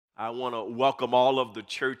I want to welcome all of the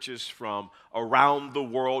churches from around the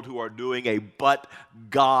world who are doing a But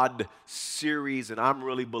God series. And I'm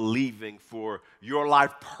really believing for your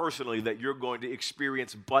life personally that you're going to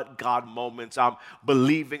experience But God moments. I'm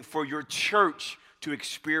believing for your church to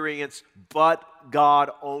experience but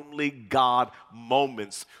God, only God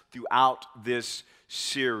moments throughout this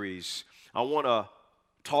series. I want to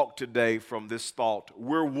talk today from this thought.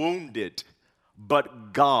 We're wounded,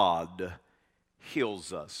 but God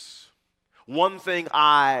heals us. One thing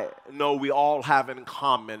I know we all have in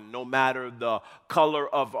common, no matter the color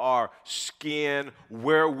of our skin,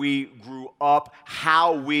 where we grew up,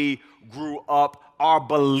 how we grew up, our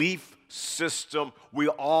belief system, we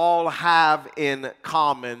all have in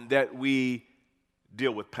common that we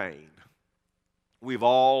deal with pain. We've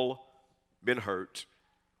all been hurt.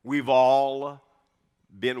 We've all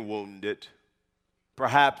been wounded.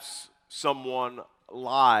 Perhaps someone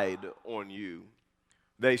lied on you.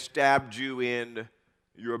 They stabbed you in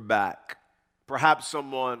your back. Perhaps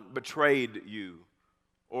someone betrayed you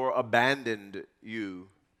or abandoned you,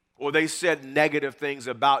 or they said negative things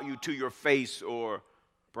about you to your face, or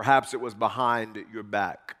perhaps it was behind your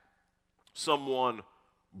back. Someone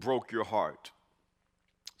broke your heart.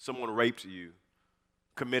 Someone raped you,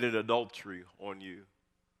 committed adultery on you.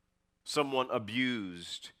 Someone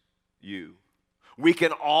abused you. We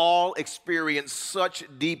can all experience such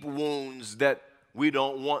deep wounds that we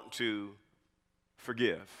don't want to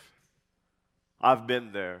forgive. I've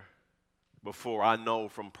been there before. I know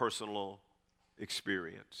from personal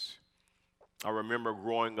experience. I remember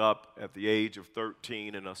growing up at the age of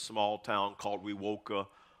 13 in a small town called Wewoka,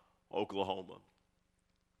 Oklahoma.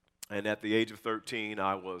 And at the age of 13,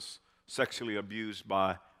 I was sexually abused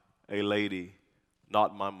by a lady,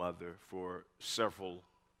 not my mother, for several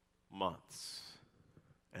months.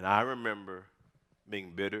 And I remember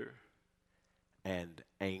being bitter and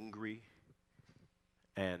angry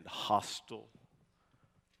and hostile.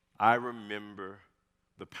 I remember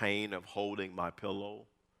the pain of holding my pillow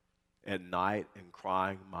at night and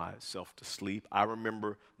crying myself to sleep. I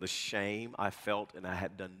remember the shame I felt and I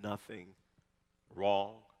had done nothing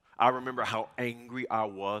wrong. I remember how angry I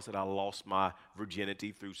was that I lost my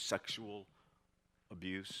virginity through sexual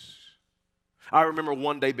abuse. I remember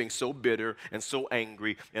one day being so bitter and so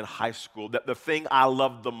angry in high school that the thing I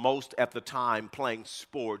loved the most at the time, playing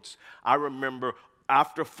sports, I remember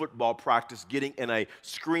after football practice getting in a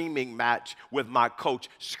screaming match with my coach,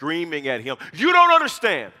 screaming at him, "You don't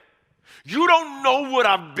understand. You don't know what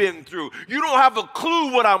I've been through. You don't have a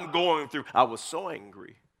clue what I'm going through." I was so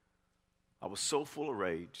angry. I was so full of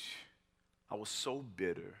rage. I was so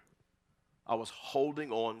bitter. I was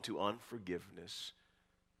holding on to unforgiveness.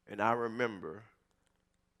 And I remember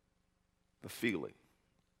the feeling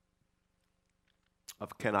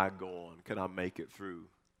of, can I go on? Can I make it through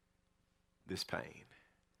this pain?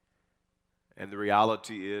 And the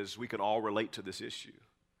reality is we can all relate to this issue.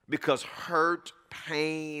 Because hurt,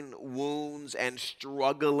 pain, wounds, and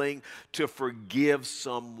struggling to forgive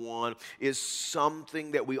someone is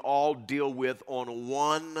something that we all deal with on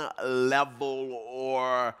one level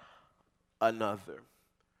or another.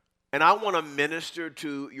 And I want to minister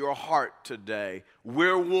to your heart today.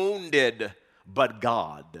 We're wounded, but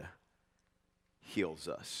God heals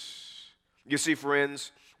us. You see,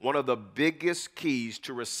 friends, one of the biggest keys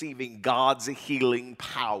to receiving God's healing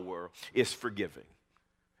power is forgiving.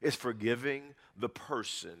 It's forgiving the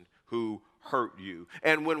person who hurt you.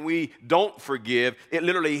 And when we don't forgive, it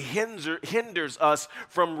literally hinders us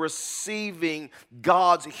from receiving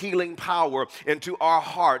God's healing power into our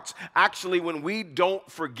hearts. Actually, when we don't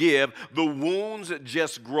forgive, the wounds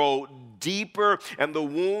just grow deeper, and the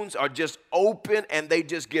wounds are just open, and they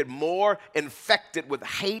just get more infected with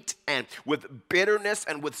hate and with bitterness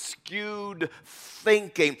and with skewed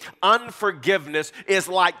thinking. Unforgiveness is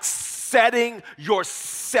like setting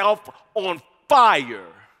yourself on fire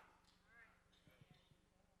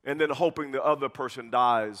and then hoping the other person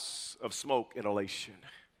dies of smoke inhalation.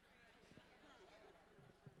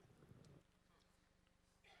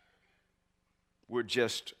 We're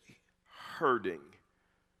just hurting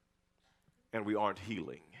and we aren't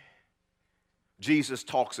healing. Jesus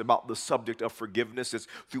talks about the subject of forgiveness. It's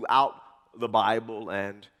throughout the Bible,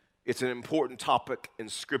 and it's an important topic in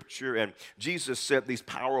Scripture. And Jesus said these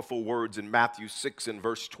powerful words in Matthew 6 and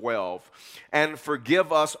verse 12. "And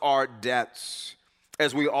forgive us our debts,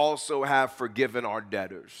 as we also have forgiven our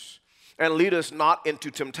debtors. And lead us not into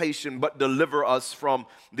temptation, but deliver us from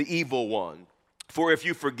the evil one. For if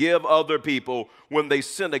you forgive other people when they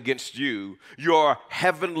sin against you, your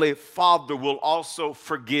heavenly Father will also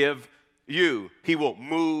forgive you." He will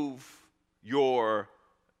move your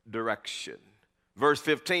direction. Verse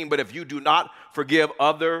 15, but if you do not forgive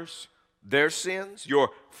others their sins,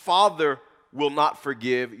 your Father will not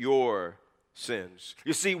forgive your sins.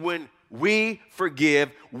 You see, when we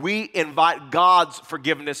forgive, we invite God's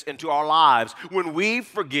forgiveness into our lives. When we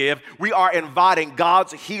forgive, we are inviting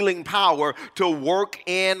God's healing power to work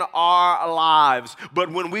in our lives.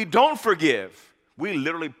 But when we don't forgive, we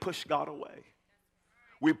literally push God away.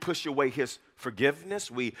 We push away his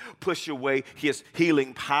forgiveness. We push away his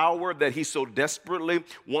healing power that he so desperately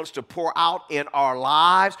wants to pour out in our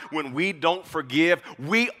lives. When we don't forgive,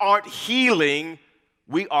 we aren't healing,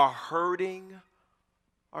 we are hurting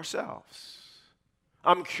ourselves.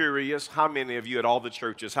 I'm curious, how many of you at all the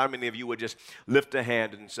churches, how many of you would just lift a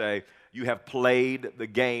hand and say, you have played the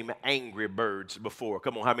game Angry Birds before?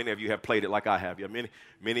 Come on, how many of you have played it like I have? Yeah,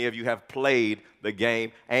 many of you have played the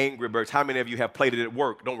game Angry Birds. How many of you have played it at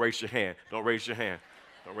work? Don't raise your hand. Don't raise your hand.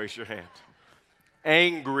 Don't raise your hand.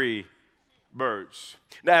 Angry Birds.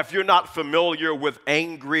 Now, if you're not familiar with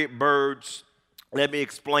Angry Birds, let me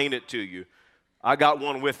explain it to you. I got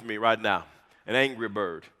one with me right now, an Angry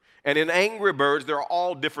Bird. And in Angry Birds, there are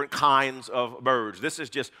all different kinds of birds. This is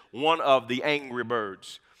just one of the Angry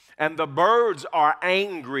Birds. And the birds are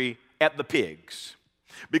angry at the pigs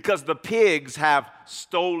because the pigs have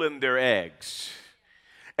stolen their eggs.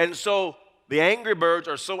 And so the Angry Birds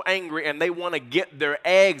are so angry and they want to get their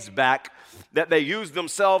eggs back that they use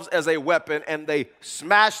themselves as a weapon and they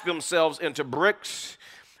smash themselves into bricks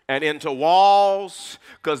and into walls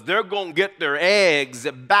because they're going to get their eggs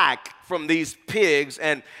back from these pigs.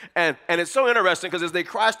 And it's so interesting because as they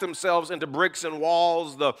crash themselves into bricks and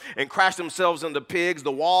walls and crash themselves into pigs,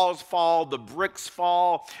 the walls fall, the bricks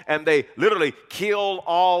fall, and they literally kill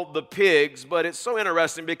all the pigs. But it's so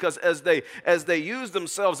interesting because as they use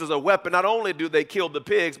themselves as a weapon, not only do they kill the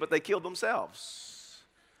pigs, but they kill themselves.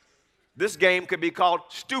 This game could be called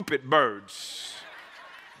Stupid Birds.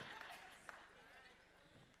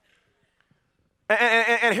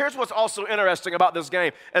 And here's what's also interesting about this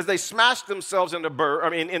game. As they smash themselves into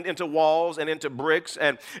walls and into bricks,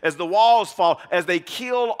 and as the walls fall, as they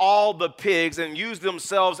kill all the pigs and use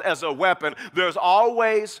themselves as a weapon, there's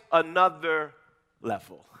always another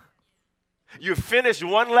level. You finish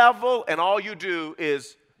one level, and all you do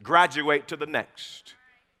is graduate to the next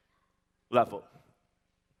level.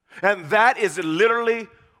 And that is literally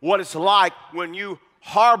what it's like when you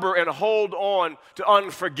harbor and hold on to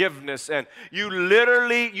unforgiveness, and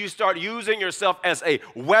you start using yourself as a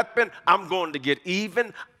weapon. I'm going to get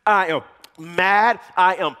even. I am mad.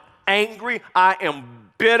 I am angry. I am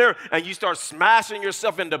bitter. And you start smashing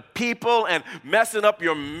yourself into people and messing up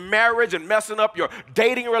your marriage and messing up your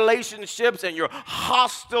dating relationships, and you're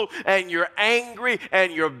hostile and you're angry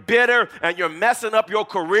and you're bitter and you're messing up your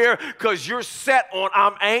career because you're set on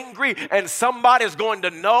I'm angry and somebody's going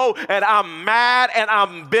to know, and I'm mad and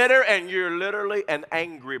I'm bitter, and you're literally an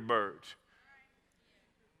angry bird.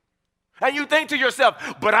 And you think to yourself,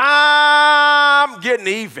 but I'm getting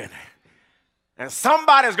even and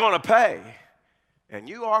somebody's going to pay. And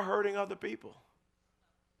you are hurting other people,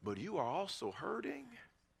 but you are also hurting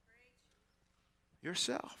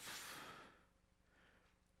yourself.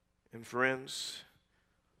 And friends,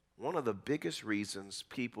 one of the biggest reasons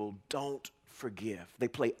people don't forgive, they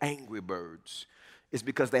play Angry Birds, is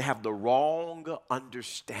because they have the wrong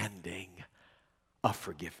understanding of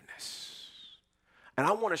forgiveness. And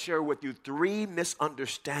I want to share with you 3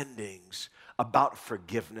 misunderstandings about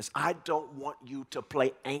forgiveness. I don't want you to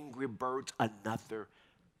play Angry Birds another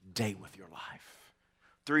day with your life.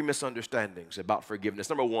 3 misunderstandings about forgiveness.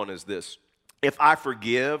 Number 1 is this: if I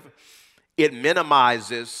forgive, it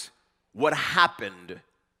minimizes what happened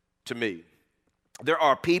to me. There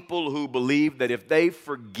are people who believe that if they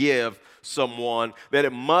forgive someone, that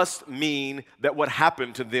it must mean that what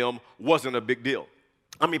happened to them wasn't a big deal.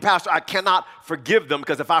 I mean, Pastor, I cannot forgive them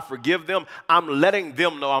because if I forgive them, I'm letting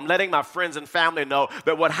them know, I'm letting my friends and family know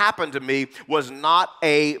that what happened to me was not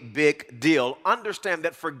a big deal. Understand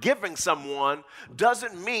that forgiving someone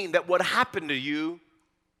doesn't mean that what happened to you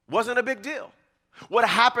wasn't a big deal. What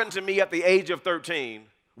happened to me at the age of 13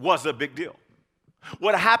 was a big deal.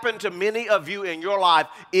 What happened to many of you in your life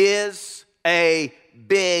is a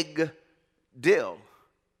big deal.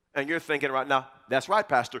 And you're thinking right now, that's right,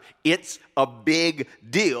 Pastor, it's a big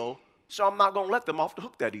deal, so I'm not going to let them off the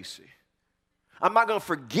hook that easy. I'm not going to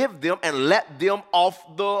forgive them and let them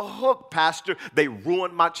off the hook, Pastor. They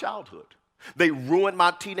ruined my childhood. They ruined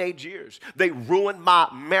my teenage years. They ruined my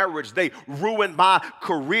marriage. They ruined my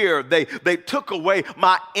career. They took away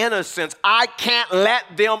my innocence. I can't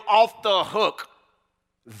let them off the hook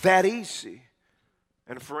that easy.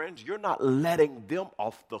 And friends, you're not letting them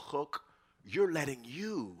off the hook. You're letting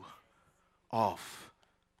you off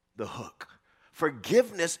the hook.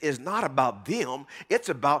 Forgiveness is not about them, it's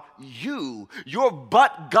about you. Your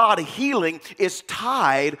but God healing is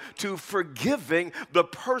tied to forgiving the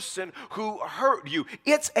person who hurt you.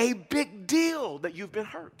 It's a big deal that you've been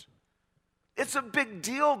hurt. It's a big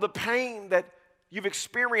deal, the pain that you've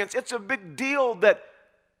experienced. It's a big deal that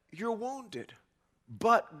you're wounded.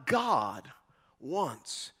 But God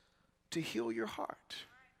wants to heal your heart.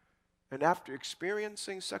 And after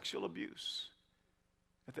experiencing sexual abuse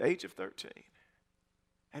at the age of 13,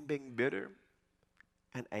 and being bitter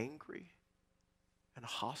and angry and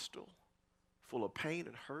hostile, full of pain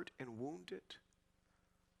and hurt and wounded,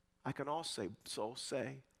 I can also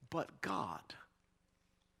say, but God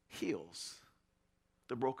heals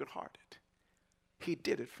the brokenhearted. He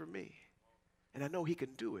did it for me, and I know He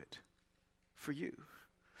can do it for you.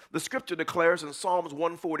 The scripture declares in Psalms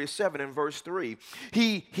 147 and verse 3,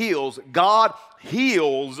 God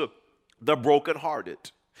heals the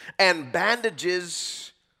brokenhearted and bandages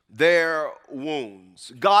their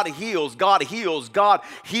wounds. God heals, God heals, God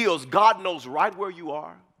heals. God knows right where you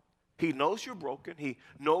are. He knows you're broken. He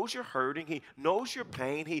knows you're hurting. He knows your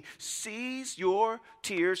pain. He sees your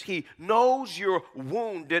tears. He knows you're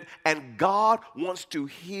wounded, and God wants to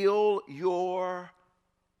heal your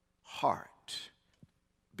heart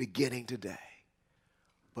beginning today.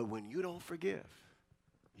 But when you don't forgive,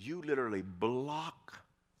 you literally block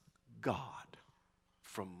God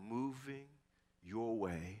from moving your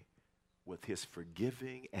way with His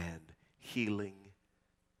forgiving and healing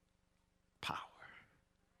power.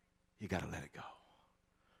 You got to let it go.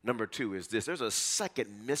 Number two is this. There's a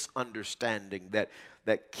second misunderstanding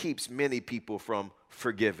that keeps many people from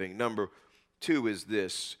forgiving. Number two is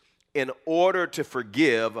this. In order to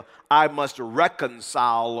forgive, I must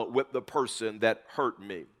reconcile with the person that hurt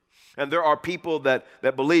me. And there are people that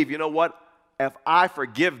believe, you know what? If I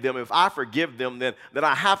forgive them, then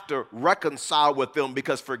I have to reconcile with them,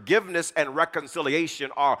 because forgiveness and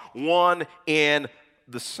reconciliation are one and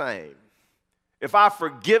the same. If I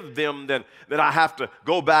forgive them, then I have to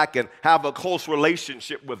go back and have a close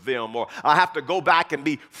relationship with them, or I have to go back and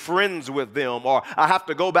be friends with them, or I have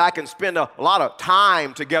to go back and spend a lot of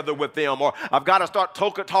time together with them, or I've got to start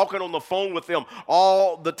talking on the phone with them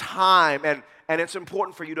all the time. And it's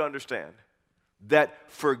important for you to understand that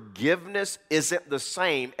forgiveness isn't the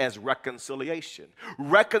same as reconciliation.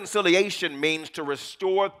 Reconciliation means to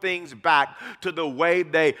restore things back to the way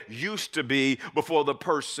they used to be before the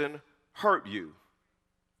person hurt you.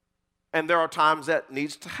 And there are times that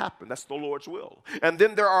needs to happen. That's the Lord's will. And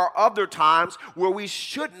then there are other times where we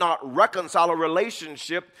should not reconcile a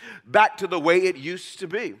relationship back to the way it used to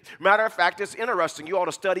be. Matter of fact, it's interesting. You ought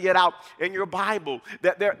to study it out in your Bible,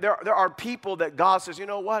 that there are people that God says, you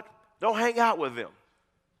know what? Don't hang out with them.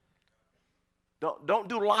 Don't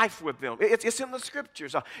do life with them. It's in the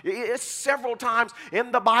scriptures. It's several times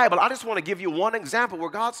in the Bible. I just want to give you one example where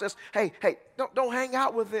God says, hey, don't hang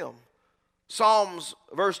out with them. Psalms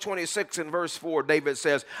verse 26 and verse 4, David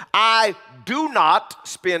says, I do not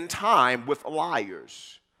spend time with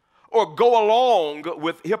liars or go along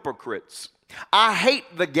with hypocrites. I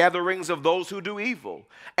hate the gatherings of those who do evil,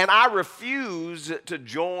 and I refuse to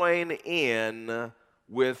join in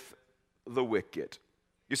with the wicked.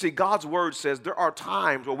 You see, God's word says there are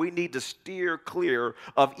times where we need to steer clear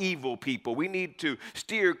of evil people. We need to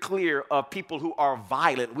steer clear of people who are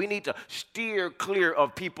violent. We need to steer clear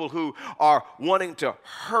of people who are wanting to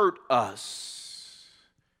hurt us.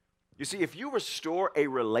 You see, if you restore a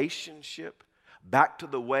relationship back to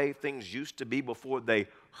the way things used to be before they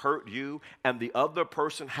hurt you, and the other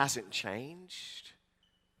person hasn't changed,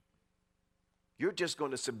 you're just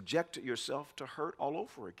going to subject yourself to hurt all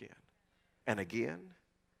over again and again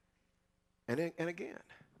and again.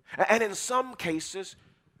 And in some cases,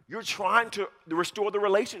 you're trying to restore the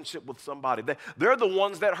relationship with somebody. They're the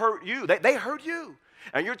ones that hurt you. They hurt you.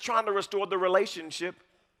 And you're trying to restore the relationship,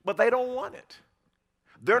 but they don't want it.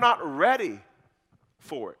 They're not ready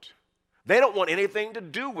for it. They don't want anything to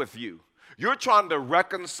do with you. You're trying to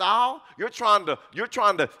reconcile. You're trying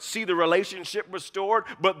to see the relationship restored,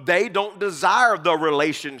 but they don't desire the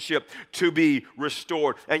relationship to be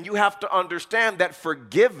restored. And you have to understand that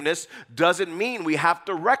forgiveness doesn't mean we have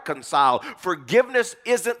to reconcile. Forgiveness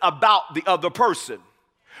isn't about the other person.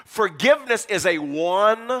 Forgiveness is a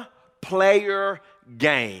one-player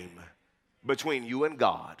game between you and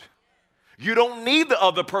God. You don't need the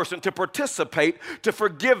other person to participate to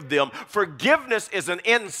forgive them. Forgiveness is an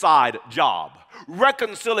inside job.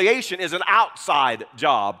 Reconciliation is an outside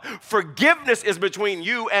job. Forgiveness is between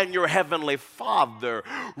you and your heavenly Father.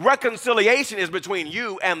 Reconciliation is between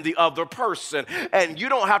you and the other person. And you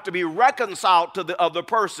don't have to be reconciled to the other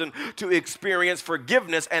person to experience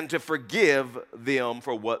forgiveness and to forgive them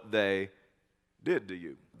for what they did to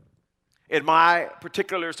you. In my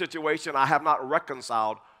particular situation, I have not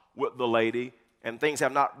reconciled with the lady, and things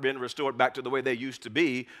have not been restored back to the way they used to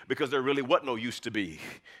be because there really was no used to be.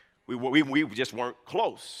 We just weren't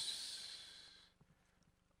close.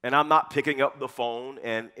 And I'm not picking up the phone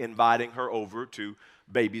and inviting her over to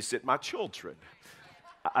babysit my children.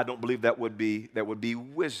 I don't believe that would be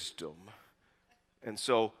wisdom. And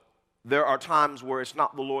so there are times where it's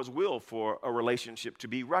not the Lord's will for a relationship to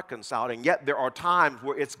be reconciled, and yet there are times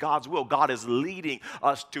where it's God's will. God is leading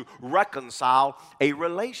us to reconcile a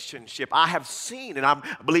relationship. I have seen, and I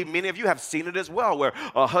believe many of you have seen it as well, where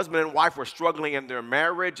a husband and wife were struggling in their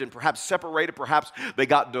marriage and perhaps separated, perhaps they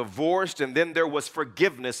got divorced, and then there was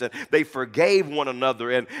forgiveness, and they forgave one another,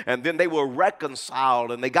 and then they were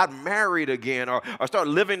reconciled, and they got married again or started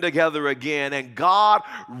living together again, and God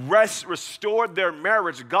restored their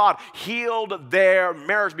marriage. God healed their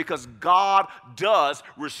marriage because God does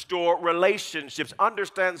restore relationships.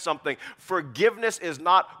 Understand something. Forgiveness is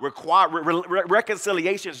not required.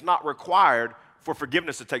 Reconciliation is not required for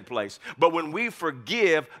forgiveness to take place. But when we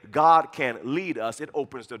forgive, God can lead us. It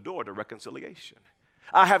opens the door to reconciliation.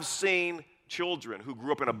 I have seen children who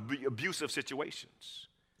grew up in abusive situations,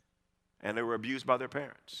 and they were abused by their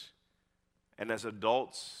parents. And as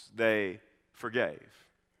adults, they forgave,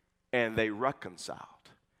 and they reconciled.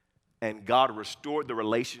 And God restored the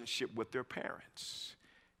relationship with their parents.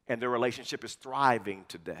 And their relationship is thriving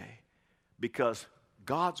today because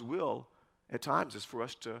God's will at times is for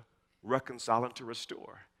us to reconcile and to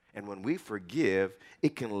restore. And when we forgive,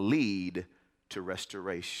 it can lead to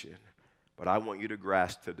restoration. But I want you to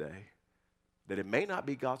grasp today that it may not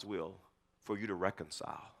be God's will for you to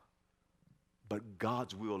reconcile, but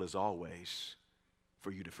God's will is always for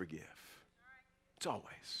you to forgive. It's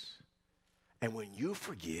always. And when you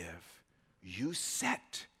forgive, you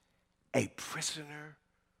set a prisoner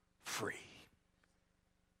free.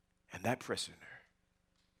 And that prisoner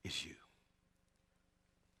is you.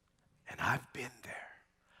 And I've been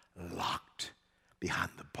there, locked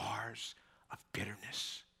behind the bars of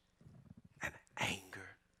bitterness and anger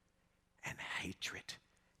and hatred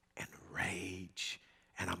and rage.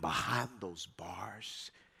 And I'm behind those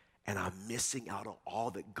bars, and I'm missing out on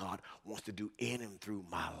all that God wants to do in and through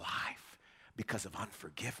my life because of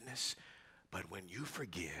unforgiveness. But when you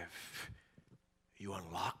forgive, you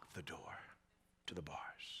unlock the door to the bars,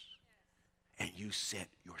 and you set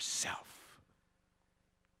yourself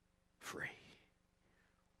free.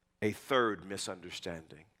 A third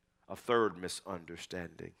misunderstanding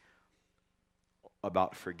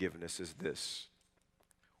about forgiveness is this: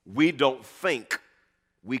 we don't think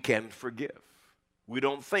we can forgive. We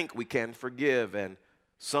don't think we can forgive, and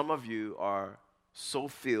some of you are so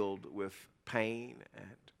filled with pain,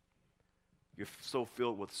 and you're so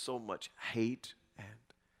filled with so much hate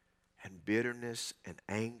and bitterness and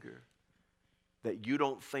anger that you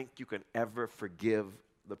don't think you can ever forgive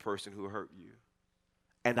the person who hurt you.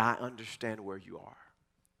 And I understand where you are.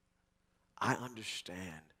 I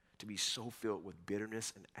understand to be so filled with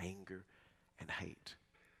bitterness and anger and hate.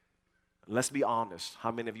 Let's be honest.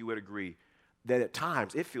 How many of you would agree that at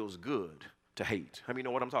times it feels good to hate? How many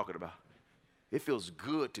know what I'm talking about? It feels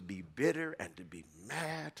good to be bitter and to be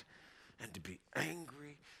mad and to be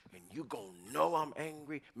angry, and you gonna know I'm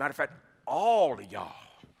angry. Matter of fact, all of y'all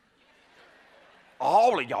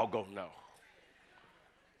gonna know.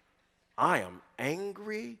 I am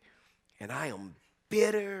angry, and I am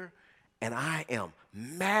bitter, and I am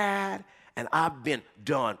mad, and I've been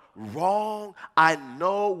done wrong. I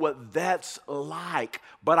know what that's like,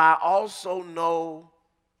 but I also know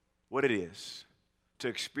what it is to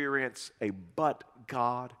experience a but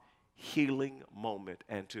God healing moment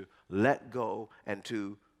and to let go and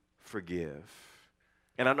to forgive.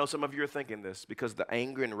 And I know some of you are thinking this because the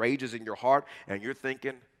anger and rage is in your heart, and you're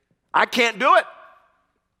thinking, I can't do it.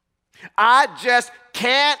 I just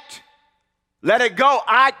can't let it go.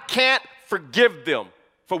 I can't forgive them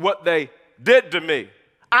for what they did to me.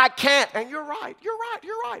 I can't. And you're right.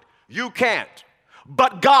 You can't.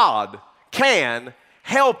 But God can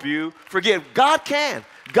help you forgive. God can.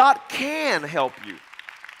 God can help you.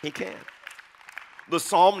 He can. The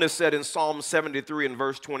psalmist said in Psalm 73 and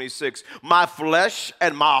verse 26, my flesh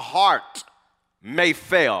and my heart may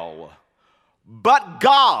fail, But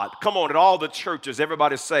God, come on, at all the churches,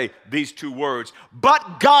 everybody say these two words,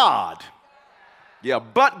 but God. Yeah,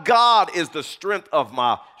 but God is the strength of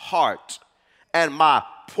my heart and my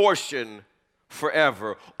portion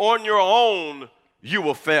forever. On your own, you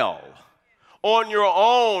will fail. On your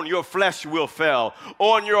own, your flesh will fail.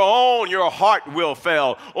 On your own, your heart will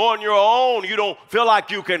fail. On your own, you don't feel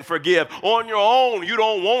like you can forgive. On your own, you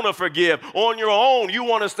don't want to forgive. On your own, you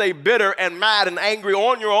want to stay bitter and mad and angry.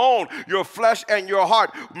 On your own, your flesh and your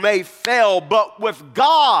heart may fail, but with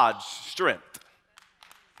God's strength,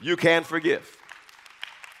 you can forgive.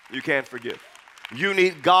 You can forgive. You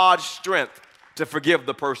need God's strength to forgive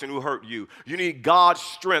the person who hurt you. You need God's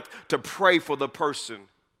strength to pray for the person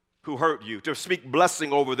who hurt you, to speak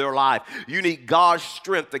blessing over their life. You need God's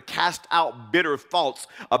strength to cast out bitter thoughts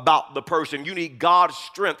about the person. You need God's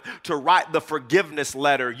strength to write the forgiveness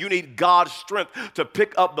letter. You need God's strength to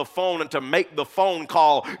pick up the phone and to make the phone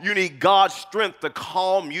call. You need God's strength to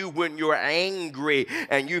calm you when you're angry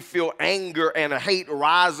and you feel anger and hate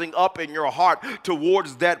rising up in your heart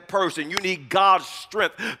towards that person. You need God's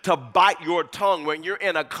strength to bite your tongue when you're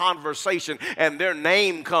in a conversation and their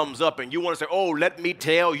name comes up and you want to say, oh, let me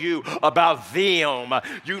tell you about them.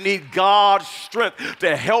 You need God's strength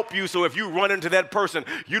to help you, so if you run into that person,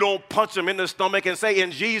 you don't punch them in the stomach and say,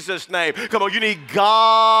 in Jesus' name. Come on, you need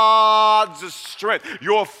God's strength.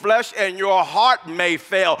 Your flesh and your heart may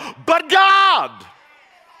fail, but God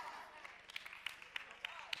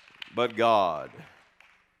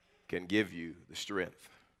can give you the strength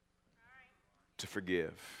to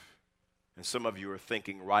forgive. And some of you are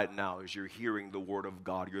thinking right now, as you're hearing the word of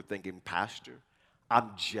God, you're thinking, Pastor,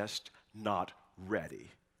 I'm just not ready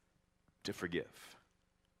to forgive.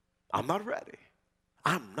 I'm not ready.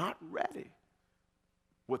 I'm not ready.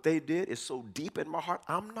 What they did is so deep in my heart,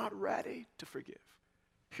 I'm not ready to forgive.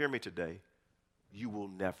 Hear me today. You will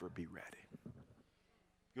never be ready.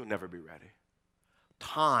 You'll never be ready.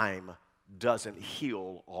 Time doesn't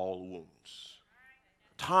heal all wounds.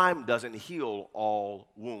 Time doesn't heal all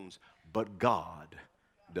wounds, but God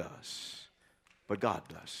does. But God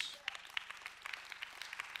does.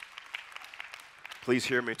 Please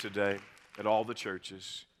hear me today at all the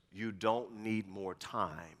churches. You don't need more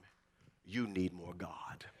time. You need more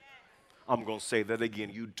God. I'm going to say that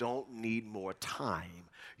again. You don't need more time.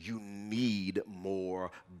 You need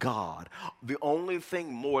more God. The only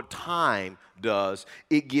thing more time does,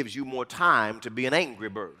 it gives you more time to be an angry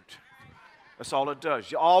bird. That's all it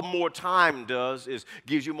does. All more time does is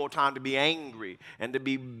gives you more time to be angry and to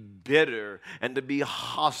be bitter and to be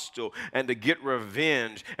hostile and to get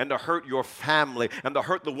revenge and to hurt your family and to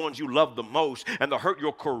hurt the ones you love the most and to hurt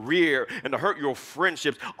your career and to hurt your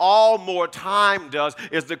friendships. All more time does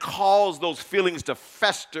is to cause those feelings to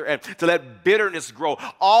fester and to let bitterness grow.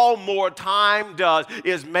 All more time does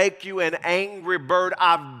is make you an angry bird.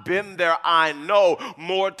 I've been there. I know.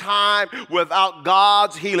 More time without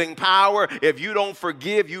God's healing power. If you don't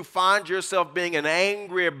forgive, you find yourself being an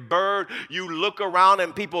angry bird. You look around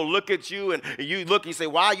and people look at you and you say,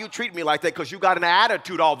 why you treat me like that? Because you got an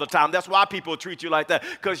attitude all the time. That's why people treat you like that,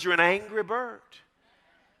 because you're an angry bird.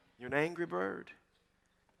 You're an angry bird.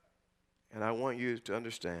 And I want you to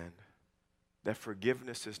understand that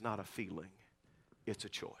forgiveness is not a feeling, it's a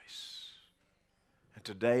choice. And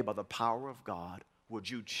today, by the power of God, would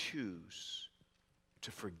you choose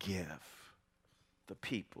to forgive the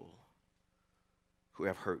people who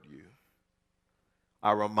have hurt you?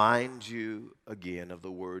 I remind you again of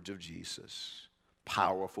the words of Jesus,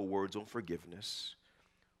 powerful words on forgiveness.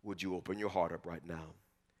 Would you open your heart up right now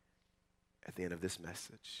at the end of this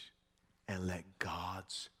message and let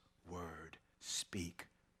God's word speak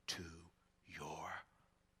to your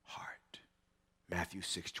heart? Matthew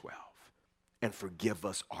 6:12. And forgive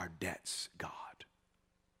us our debts, God,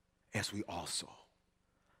 as we also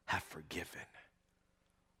have forgiven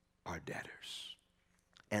our debtors.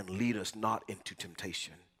 And lead us not into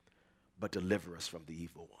temptation, but deliver us from the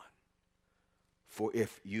evil one. For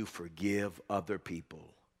if you forgive other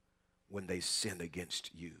people when they sin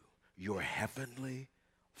against you, your heavenly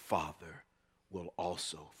Father will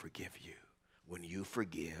also forgive you. When you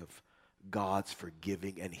forgive, God's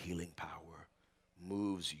forgiving and healing power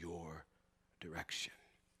moves your direction.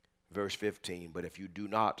 Verse 15, but if you do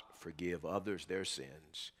not forgive others their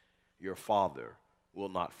sins, your Father will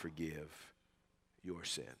not forgive your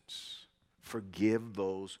sins. Forgive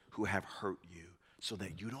those who have hurt you so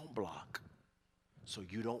that you don't block, so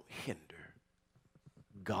you don't hinder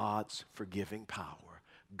God's forgiving power,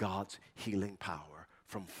 God's healing power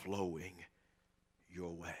from flowing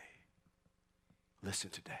your way.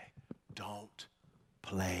 Listen today, don't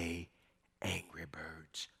play Angry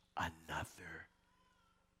Birds another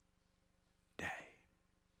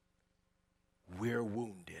we're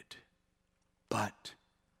wounded, but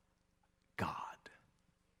God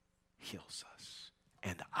heals us.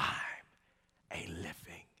 And I'm a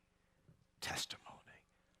living testimony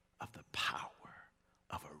of the power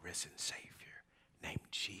of a risen Savior named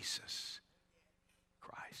Jesus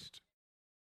Christ.